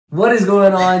What is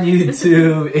going on,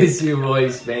 YouTube? It's your boy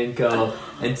Spanko,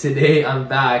 and today I'm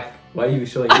back. Why are you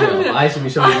showing you off? I should be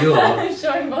showing you off. I'm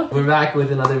showing both. We're back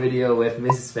with another video with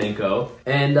Mrs. Spanko,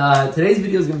 and today's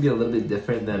video is going to be a little bit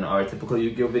different than our typical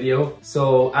Yu-Gi-Oh video.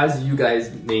 So as you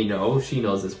guys may know, she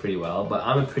knows this pretty well, but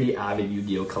I'm a pretty avid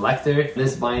Yu-Gi-Oh collector.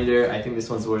 This binder, I think this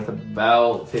one's worth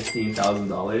about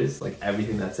 $15,000. Like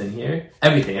everything that's in here,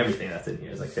 everything that's in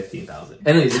here is like $15,000.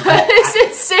 Anyways, that is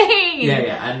insane.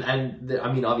 Yeah, and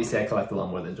I mean, obviously I collect a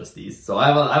lot more than just these, so I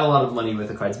have a lot of money with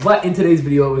the cards. But in today's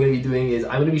video, what we're going to be doing is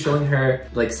I'm going to be showing her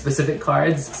like specific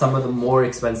cards, some of the more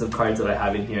expensive cards that I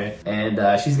have in here,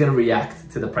 and she's gonna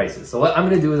react to the prices. So what I'm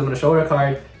gonna do is I'm gonna show her a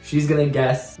card, she's gonna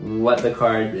guess what the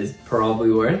card is probably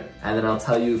worth, and then I'll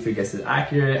tell you if your guess is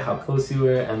accurate, how close you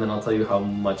were, and then I'll tell you how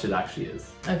much it actually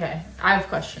is. Okay, I have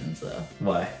questions though.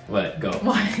 Why? What? Go.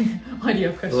 Why do you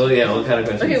have questions? Well, yeah, what kind of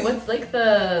questions? Okay, what's like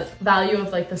the value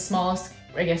of like the smallest,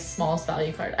 I guess, smallest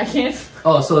value card? I can't.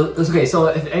 Oh, so it's okay. So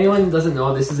if anyone doesn't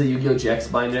know, this is a Yu-Gi-Oh GX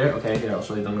binder. Okay, here, I'll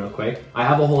show you them real quick. I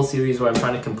have a whole series where I'm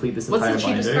trying to complete this entire binder. What's the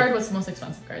cheapest card? What's the most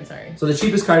expensive card? Sorry. So the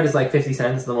cheapest card is like 50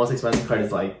 cents. The most expensive card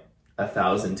is like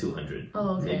 1,200.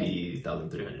 Oh, okay. Maybe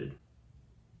 1,300.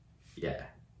 Yeah.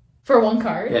 For one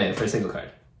card? Yeah, for a single card.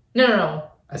 No.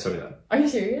 I swear to God. Are you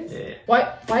serious? Yeah.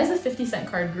 Why is the 50-cent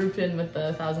card grouped in with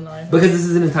the $1,000? Because this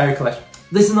is an entire collection.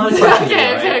 This is not a collection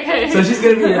video, right? Okay. So she's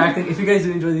gonna be reacting. If you guys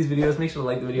do enjoy these videos, make sure to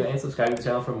like the video and subscribe to the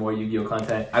channel for more Yu-Gi-Oh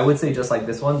content. I would say just like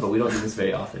this one, but we don't do this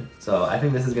very often. So I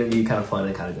think this is gonna be kind of fun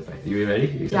and kind of different. You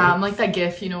ready? Yeah, I'm like that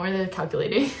GIF, you know, where they're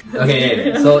calculating.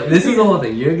 Okay, yeah. So this is the whole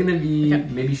thing. You're gonna be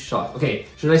maybe shocked. Okay,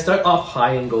 should I start off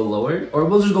high and go lower? Or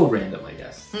we'll just go random, I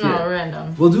guess. No,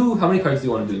 random. We'll do, how many cards do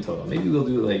you want to do in total? Maybe we'll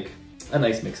do like a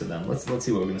nice mix of them. Let's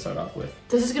see what we're gonna start off with.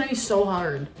 This is gonna be so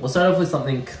hard. We'll start off with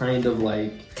something kind of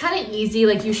like... kind of easy,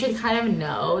 like you should kind of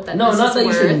know that no, this not is that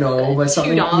you should worth know, but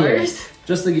something here.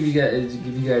 Just to give you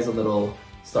guys a little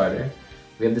starter.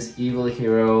 We have this evil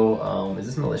hero, is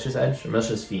this Malicious Edge? Or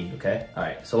Malicious Fiend, okay?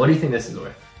 Alright, so what do you think this is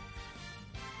worth?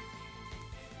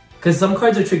 Because some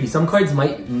cards are tricky. Some cards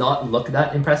might not look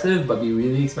that impressive, but be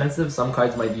really expensive. Some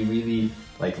cards might be really,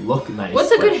 like, look nice. What's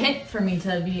a good hint for me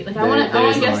to be, like, I want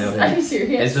to guess, are you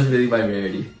serious? It's just really by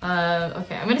rarity.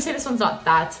 Okay, I'm going to say this one's not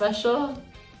that special.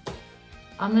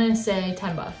 I'm going to say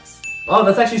 $10. Oh,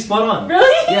 that's actually spot on.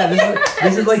 Really? Yeah,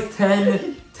 this is like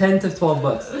 10 to 12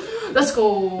 bucks. Let's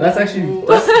go.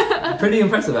 That's pretty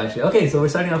impressive, actually. Okay, so we're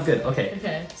starting off good.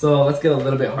 Okay. So let's get a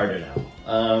little bit harder now.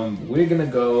 We're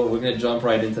gonna jump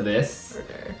right into this.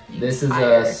 This is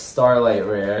a Starlight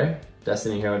Rare.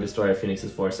 Destiny Hero Destroyer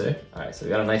Phoenix's Forcer. Alright, so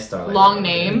we got a nice Starlight. Long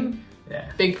name.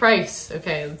 Yeah. Big price.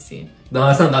 Okay, let's see. No,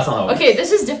 that's not how it works. Okay,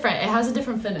 this is different. It has a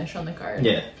different finish on the card.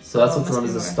 Yeah, so that's what's known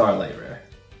as a Starlight Rare.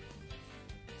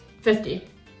 50.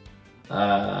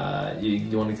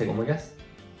 You want to take one more guess?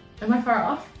 Am I far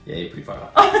off? Yeah, you're pretty far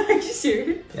off. Are you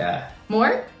serious? Yeah.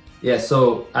 More? Yeah,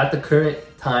 so at the current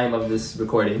time of this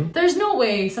recording... There's no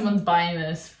way someone's buying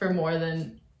this for more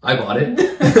than... I bought it.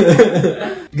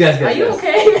 Guess. Are you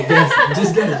okay?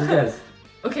 Just guess.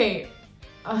 Okay,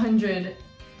 100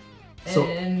 so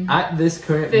at this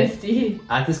current 50.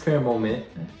 At this current moment,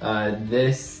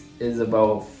 this is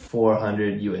about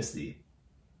 400 USD.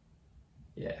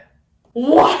 Yeah.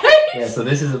 What? Yeah, so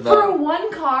this is about... For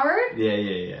one card?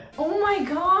 Yeah. Oh my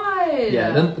god.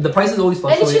 Yeah, the price is always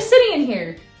fluctuating. And it's just sitting in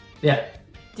here. Yeah.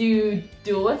 Do you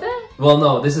duel with it? Well,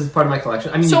 no, this is part of my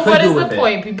collection. I mean, so you could what is duel the with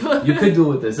point, it. people? You could duel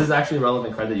with this. This is actually a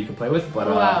relevant card that you can play with, but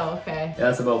wow, okay. Yeah,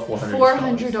 that's about $400.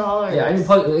 $400. Yeah, I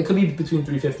mean, it could be between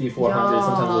 $350, $400.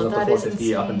 Sometimes it goes up to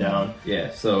 $450, up and down. Yeah,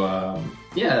 so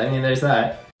yeah, I mean, there's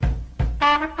that.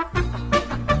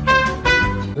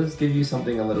 Let's give you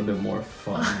something a little bit more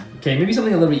fun. Okay, maybe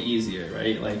something a little bit easier,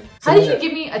 right? Like, how did you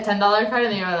give me a $10 card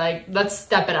and then you're like, let's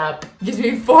step it up? Gives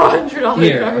me $400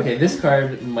 here, card. Okay, this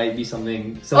card might be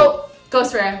something. So, oh,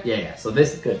 Ghost Rare. Yeah. So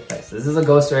this is good price. This is a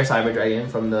Ghost Rare Cyber Dragon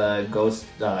from the Ghost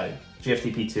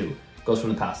GFTP2. Ghost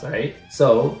from the past, alright?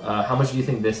 So, how much do you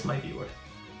think this might be worth?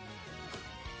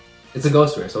 It's a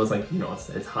Ghost Rare, so it's like, you know,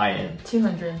 it's high end.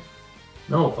 200.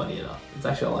 No, funny enough, it's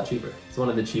actually a lot cheaper. It's one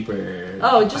of the cheaper.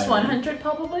 Oh, just 100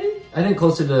 probably? I think it's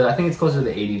closer to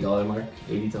the $80 mark,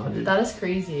 80 to 100. That is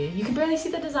crazy. You can barely see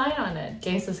the design on it.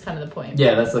 Guess that's kind of the point.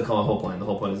 Yeah, that's the whole point. The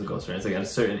whole point is a Ghost Rare. It's like at a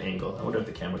certain angle. I wonder if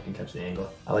the camera can catch the angle.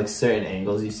 I like certain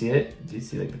angles. You see it? Do you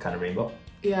see like the kind of rainbow?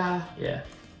 Yeah. Yeah.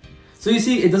 So you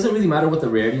see, it doesn't really matter what the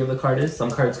rarity of the card is.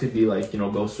 Some cards could be like, you know,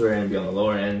 Ghost Rare and be on the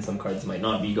lower end. Some cards might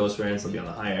not be Ghost Rare and still be on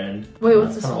the higher end. Wait,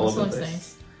 what's this one? This one's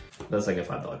nice. That's like a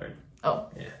 $5 card. Oh.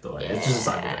 Yeah, don't worry. It's just a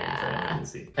side you can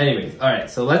see. Anyways, alright,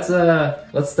 so let's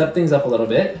step things up a little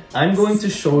bit. I'm going to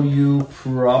show you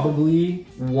probably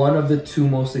one of the 2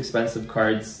 most expensive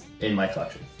cards in my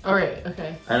collection. Alright,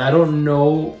 okay. And I don't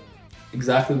know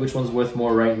exactly which one's worth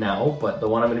more right now, but the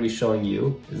one I'm going to be showing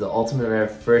you is the Ultimate Rare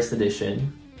First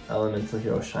Edition Elemental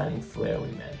Hero Shining Flare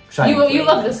Wingman. You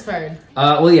love this card.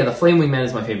 Well, yeah, the Flame Wingman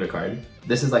is my favorite card.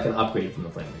 This is like an upgrade from the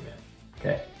Flame Wingman.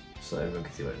 Okay, so everyone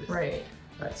can see what it is. Right.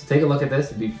 Alright, so take a look at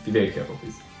this. Be very careful,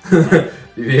 please.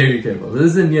 Be very careful. This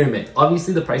is a near mint.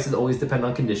 Obviously, the prices always depend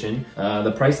on condition.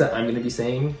 The price that I'm going to be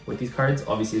saying with these cards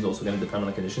obviously is also going to depend on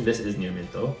the condition. This is near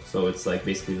mint though, so it's like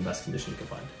basically the best condition you can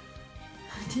find.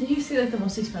 Didn't you see like the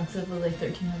most expensive was like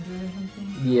 1,300 or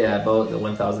something? Yeah, about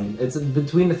 1,000. It's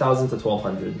between 1,000 to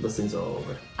 1,200. Those things are all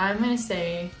over. I'm gonna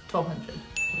say 1,200.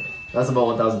 That's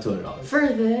about $1,200. For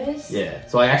this? Yeah.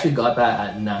 So I actually got that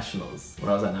at Nationals,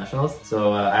 when I was at Nationals.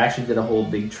 So I actually did a whole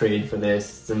big trade for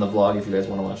this. It's in the vlog if you guys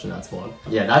want to watch the Nats vlog.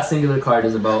 Yeah, that singular card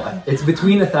is about, it's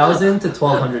between $1,000 to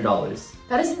 $1,200.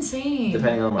 That is insane.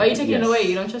 Depending on why are you taking it away?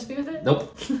 You don't trust me with it?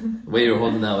 Nope. The way you were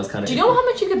holding that was kind of... Do you know how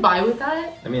much you could buy with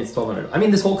that? I mean, it's 1,200. I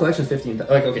mean, this whole collection is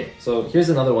 15,000. Like, okay, so here's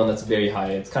another one that's very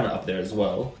high. It's kind of up there as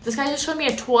well. This guy just showed me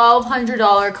a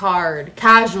 $1,200 card,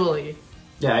 casually.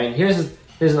 Yeah, I mean, here's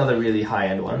another really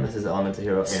high-end one. This is Elemental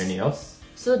Hero Air Neos.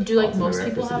 So do like most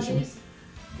people have these?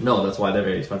 No, that's why they're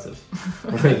very expensive.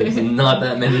 There's not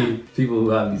that many people who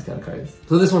have these kind of cards.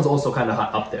 So this one's also kind of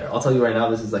up there. I'll tell you right now,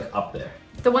 this is like up there.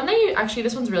 The one that you, actually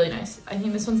this one's really nice. I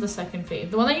think this one's the second fave.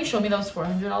 The one that you showed me that was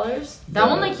 $400. That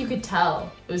one, like, you could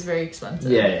tell it was very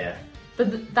expensive. Yeah.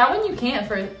 But that one you can't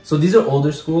for... So these are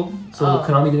older school. So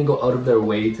Konami didn't go out of their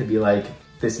way to be like,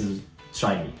 this is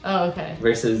shiny. Oh, okay.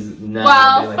 Versus now.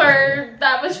 Well, like, for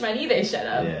that much money, they shut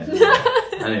up.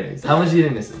 Yeah. Anyways, how much do you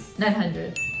think this is?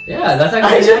 900. Yeah, that's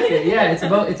actually accurate. Yeah, it's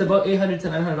about $800 to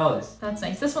 $900. That's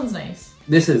nice. This one's nice.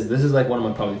 This is like one of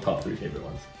my probably top 3 favorite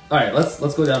ones. All right, let's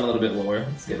go down a little bit lower.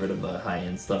 Let's get rid of the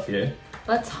high-end stuff here.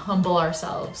 Let's humble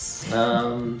ourselves.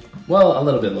 Well, a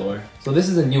little bit lower. So this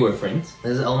is a newer print.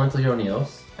 This is Elemental Hero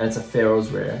Neos, and it's a Pharaoh's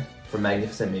Rare for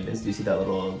Magnificent Mavens. Do you see that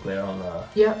little glare on the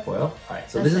foil? All right,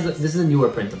 so this is a newer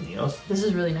print of Neos. This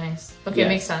is really nice. Okay,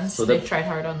 makes sense. So they've tried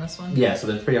hard on this one. Yeah, so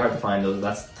they're pretty hard to find. Those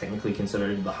that's technically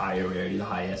considered the higher rarity, the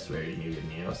highest rarity new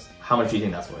Neos. How much do you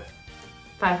think that's worth?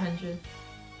 500.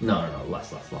 No,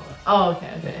 less. Oh,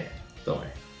 okay. Yeah, don't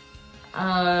worry.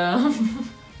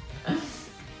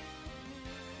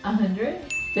 100?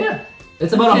 Yeah,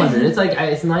 it's about 100. It's like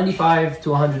it's 95 to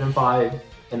 105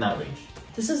 in that range.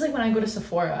 This is like when I go to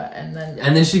Sephora and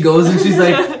then she goes and she's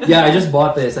like, yeah, I just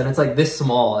bought this and it's like this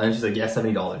small, and she's like, yeah,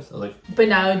 $70. I was like, but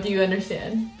now do you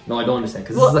understand? No, I don't understand,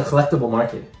 because this is a collectible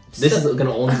market. This is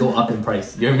gonna only go up in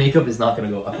price. Your makeup is not gonna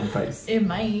go up in price. It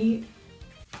might.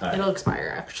 Right. It'll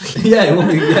expire actually. Yeah, it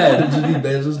won't. Yeah,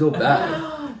 it'll just go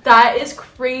bad. That is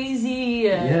crazy.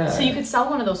 Yeah. So you could sell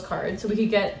one of those cards so we could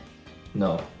get...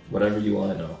 No. Whatever you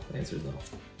want, no. The answer is no.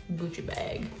 Gucci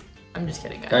bag. I'm just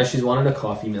kidding, guys. Guys, she's wanted a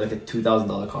coffee, like a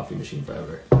 $2,000 coffee machine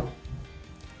forever.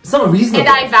 It's not reasonable. And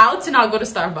I vowed to not go to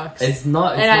Starbucks. It's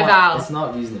not. I vow. It's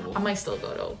not reasonable. I might still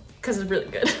go though, because it's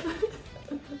really good.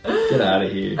 Get out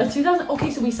of here. A 2,000. Okay,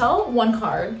 so we sell one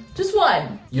card, just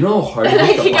one. You know how hard it and is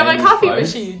I to can get my find coffee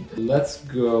cards? machine. Let's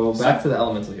go back to the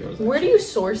Elemental Heroes. Where do you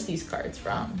source these cards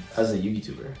from? As a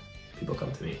YouTuber, people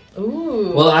come to me.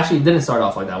 Ooh. Well, actually, it didn't start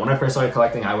off like that. When I first started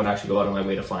collecting, I would actually go out of my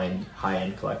way to find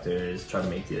high-end collectors, try to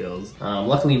make deals.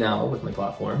 Luckily now, with my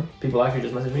platform, people actually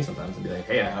just message me sometimes and be like,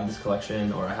 hey, I have this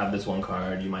collection, or I have this one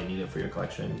card, you might need it for your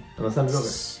collection. And let's send it over.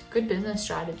 Good business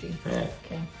strategy. Yeah.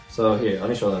 Okay. So here, let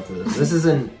me show that to this. This is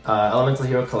an Elemental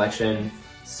Hero Collection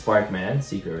Sparkman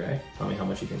Secret Rare. Tell me how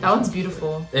much you think. That one's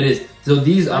beautiful. It is. So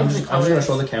these, I'm just gonna show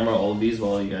colors. the camera all of these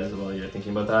while you're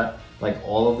thinking about that. Like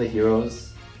all of the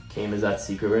heroes came as that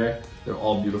Secret Rare. They're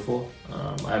all beautiful.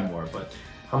 I have more, but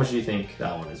how much do you think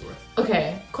that one is worth?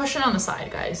 Okay, question on the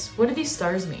side, guys. What do these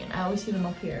stars mean? I always see them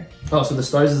up here. Oh, so the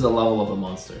stars is the level of a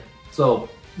monster. So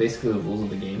basically the rules of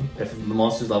the game. If the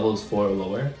monster's level is 4 or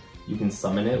lower, you can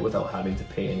summon it without having to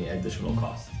pay any additional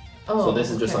cost. Oh, so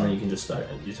this is just okay. something you can just start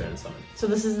and you turn and summon. So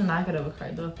this isn't that good of a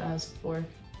card though if that has 4.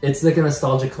 It's like a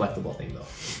nostalgic collectible thing though.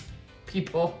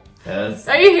 People. Yes.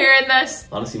 Are you hearing this?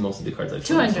 Honestly, most of the cards I've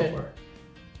shown so far.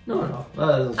 No.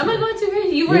 Am I going too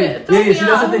crazy? You were yeah, see,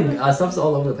 that's the thing. Stuff's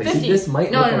all over the place. 50. See, this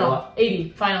might look a lot. 80.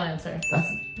 Final answer. That's...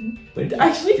 Wait,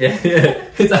 actually? Yeah.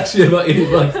 It's actually about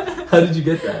 $80. How did you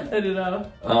get that? I don't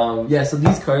know. Yeah, so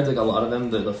these cards, like a lot of them,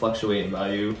 they fluctuate in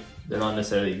value. They're not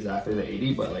necessarily exactly the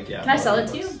 80, but like, yeah. Can I sell it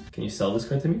to you? Can you sell this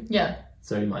card to me? Yeah.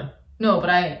 It's already mine. No, but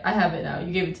I have it now.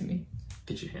 You gave it to me.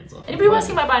 Get your hands off. Anybody want to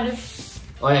see my binder?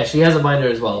 Oh yeah, she has a binder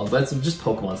as well, but it's just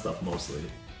Pokemon stuff mostly.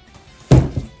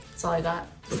 That's all I got.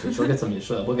 So she'll get some.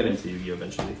 We'll get into Yu-Gi-Oh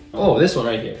eventually. Oh, this one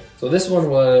right here. So this one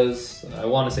was, I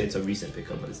want to say it's a recent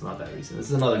pickup, but it's not that recent. This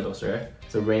is another Ghost Rare.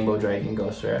 It's a Rainbow Dragon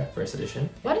Ghost Rare, first edition.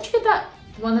 Why did you get that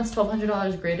one that's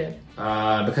 $1,200 graded?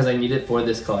 Because I need it for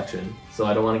this collection. So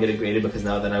I don't want to get it graded because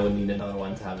now then I would need another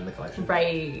one to have in the collection.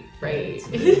 Right.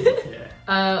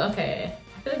 Yeah. Okay.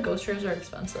 I feel like Ghost Rares are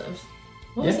expensive.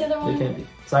 What was the other one? They can be.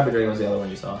 Cyber Dragon was the other one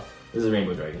you saw. This is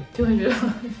Rainbow Dragon.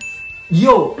 $200.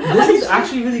 Yo, this is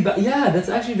actually really bad. Yeah, that's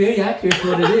actually very accurate to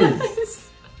what it is.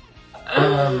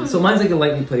 So mine's like a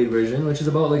lightly played version, which is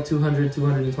about like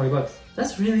 220 bucks.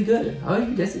 That's really good. How are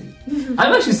you guessing?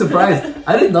 I'm actually surprised.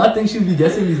 I did not think she would be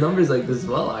guessing these numbers like this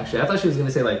well, actually. I thought she was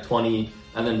gonna say like 20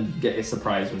 and then get a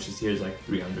surprise when she hears like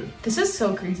 300. This is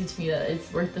so crazy to me that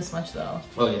it's worth this much though.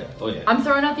 Oh yeah. I'm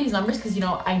throwing out these numbers because, you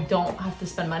know, I don't have to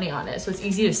spend money on it. So it's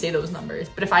easy to say those numbers.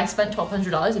 But if I spent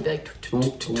 $1,200, it'd be like...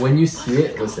 When you see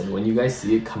it, listen, when you guys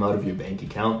see it come out of your bank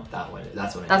account,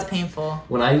 that's when That's painful.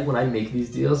 When I make these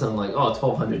deals, I'm like, oh,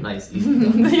 $1,200, nice, easy.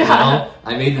 Yeah. You know,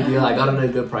 I made the deal, I got it at a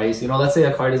good price. You know, let's say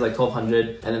a card is like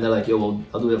 $1,200 and then they're like, yo, well,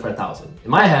 I'll do it for $1,000.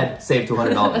 In my head, save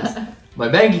 $200. My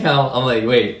bank account, I'm like,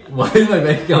 wait, why is my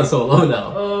bank account so low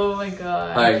now? Oh my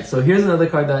god. Alright, so here's another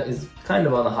card that is kind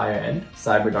of on the higher end.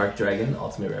 Cyber Dark Dragon,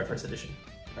 Ultimate Rare First Edition.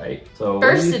 Right? So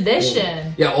First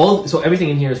edition? Yeah, so everything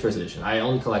in here is first edition. I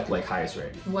only collect like highest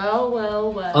rarity. Well.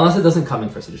 Unless it doesn't come in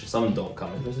first edition. Some don't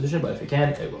come in first edition, but if it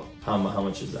can, it will. How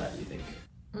much is that, you think?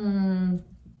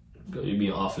 You're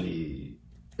being awfully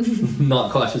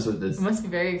not cautious with this. It must be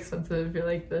very expensive if you're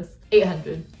like this.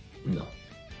 800. No.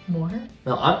 More?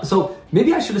 No, so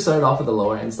maybe I should have started off with the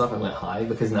lower end stuff and went high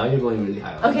because now you're going really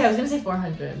high. Okay, I was gonna say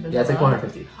 400. Yeah, it's like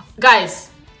 450. Guys.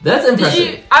 That's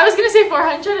impressive. I was gonna say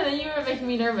 400 and then you were making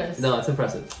me nervous. No, it's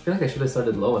impressive. I feel like I should have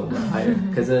started low and went higher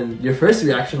because then your first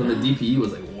reaction on the DPE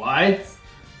was like, what?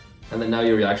 And then now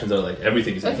your reactions are like,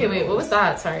 everything's okay, wait, what was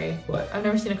that? Sorry. What? I've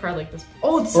never seen a card like this.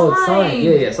 Oh, it's signed! Oh, it's signed.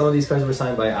 Yeah. Some of these cards were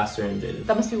signed by Aster and Jaded.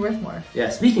 That must be worth more. Yeah,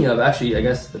 speaking of, actually, I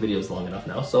guess the video is long enough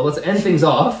now. So let's end things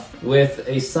off with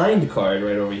a signed card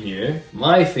right over here.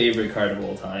 My favorite card of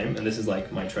all time, and this is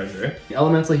like my treasure.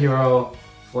 Elemental Hero,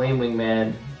 Flame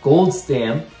Wingman, Gold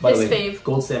Stamp. By the way,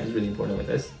 Gold Stamp is really important with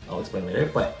this. I'll explain later.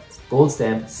 But Gold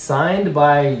Stamp, signed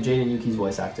by Jaden Yuki's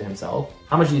voice actor himself.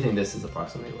 How much do you think this is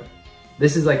approximately worth?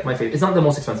 This is like my favorite. It's not the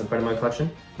most expensive card in my collection,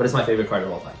 but it's my favorite card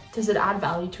of all time. Does it add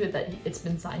value to it that it's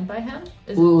been signed by him?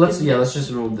 Let's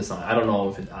just remove the sign. I don't know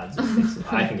if it adds.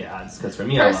 I can get ads because for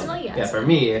me, personally, yes. Yeah, for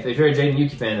me, if you're a Jaden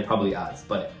Yuki fan, it probably adds.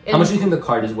 But how much do you think the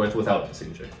card is worth without the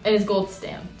signature? It is gold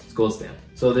stamped. It's gold stamped.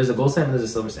 So there's a gold stamp and there's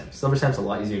a silver stamp. Silver stamp's a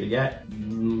lot easier to get.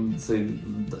 It's a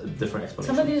different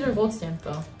explanation. Some of these are gold stamped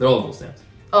though. They're all gold stamped.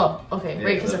 Oh, okay, yeah,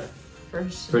 right, because they're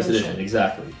first edition,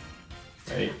 exactly.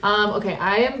 Right. Okay,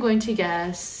 I am going to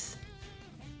guess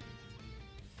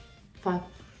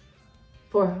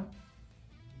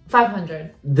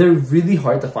 500. They're really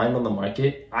hard to find on the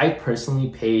market. I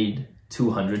personally paid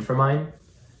 $200 for mine.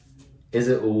 Is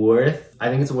it worth? I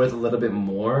think it's worth a little bit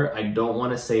more. I don't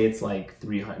want to say it's like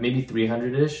 300, maybe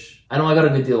 300-ish. I know I got a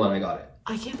good deal when I got it.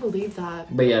 I can't believe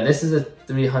that. But yeah, this is a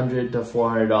 $300 to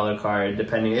 $400 card,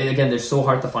 depending. Again, they're so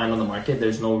hard to find on the market.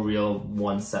 There's no real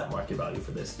one set market value for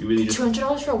this. You really just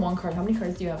 $200 for one card. How many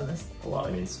cards do you have in this? A lot.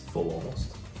 I mean, it's full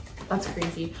almost. That's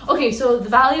crazy. Okay, so the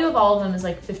value of all of them is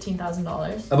like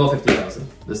 $15,000. About $15,000.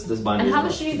 This binder. And how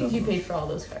much do you think you paid for all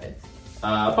those cards?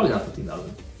 Probably not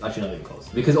 $15,000. Actually, not even close.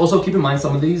 Because also keep in mind,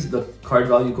 some of these, the card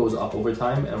value goes up over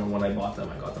time, and when I bought them,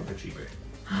 I got them for cheaper.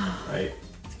 Right?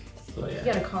 So yeah. You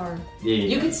get a car. Yeah.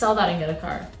 You could sell that and get a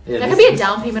car. Yeah, that could be a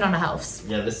down payment on a house.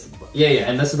 Yeah, yeah,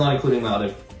 and this is not including the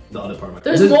other part of my.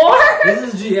 There's more?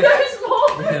 This is GX. There's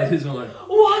more? Yeah, there's more.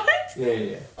 What?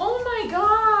 Yeah. Oh my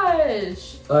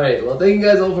gosh. Alright, well thank you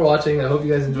guys all for watching. I hope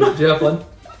you guys enjoyed. Did you have fun?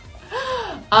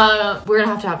 We're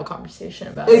gonna have to have a conversation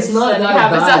about it. It's not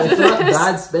that bad. It's not this.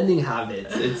 bad spending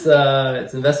habits. It's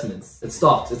investments. It's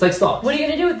stocks. It's like stocks. What are you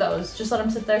gonna do with those? Just let them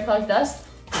sit there, collect dust?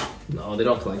 No, they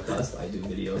don't collect dust. I do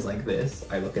videos like this.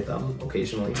 I look at them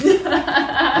occasionally.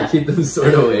 I keep them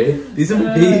stored away. These are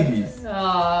babies.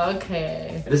 Oh,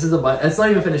 okay. This is a binder. It's not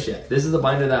even finished yet. This is a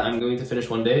binder that I'm going to finish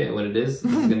one day. And what it is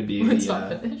going to be it's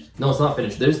not finished. No, it's not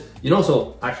finished. There's,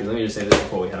 so actually, let me just say this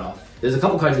before we head off. There's a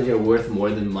couple cards in here worth more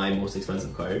than my most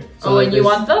expensive card. So and you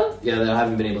want them? Yeah, that I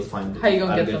haven't been able to find How you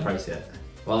gonna at get a good them? price yet.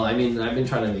 Well, I mean, I've been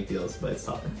trying to make deals, but it's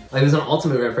tough. Like, there's an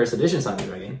Ultimate Rare First Edition Cyber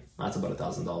Dragon. That's about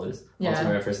 $1,000. Yeah.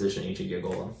 Ultimate Rare First Edition yugioh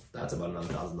Golem. That's about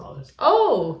another $1,000.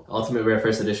 Oh. Ultimate Rare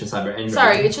First Edition Cyber End Dragon.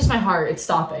 Sorry, it's just my heart. It's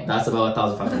stopping. That's about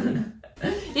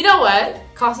 $1,500. You know what?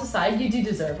 cost aside, you do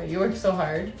deserve it. You work so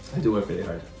hard. I do work really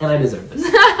hard. And I deserve this. So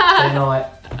you know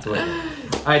what? It's worth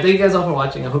it. Alright, thank you guys all for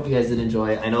watching. I hope you guys did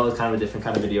enjoy. I know it was kind of a different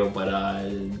kind of video, but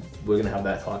we're gonna have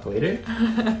that talk later.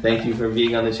 Thank you for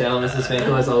being on the channel, Mrs.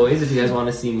 Spanko, as always. If you guys want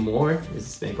to see more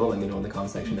Mrs. Spanko, let me know in the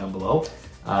comment section down below.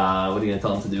 What are you gonna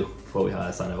tell them to do before we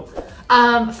sign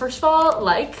out? First of all,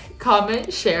 like,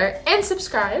 comment, share, and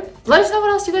subscribe. Let us know what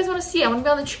else you guys want to see. I want to be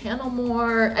on the channel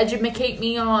more. Educate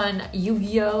me on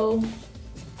Yu-Gi-Oh!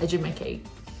 Educate.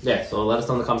 Yeah, so let us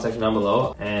know in the comment section down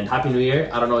below. And Happy New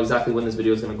Year. I don't know exactly when this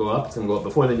video is going to go up. It's going to go up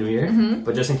before the New Year.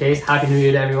 But just in case, Happy New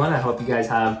Year to everyone. I hope you guys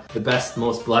have the best,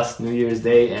 most blessed New Year's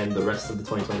Day and the rest of the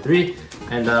 2023.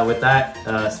 And with that,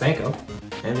 Spanko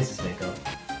and Mrs.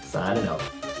 Spanko signing out.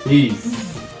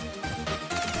 Peace.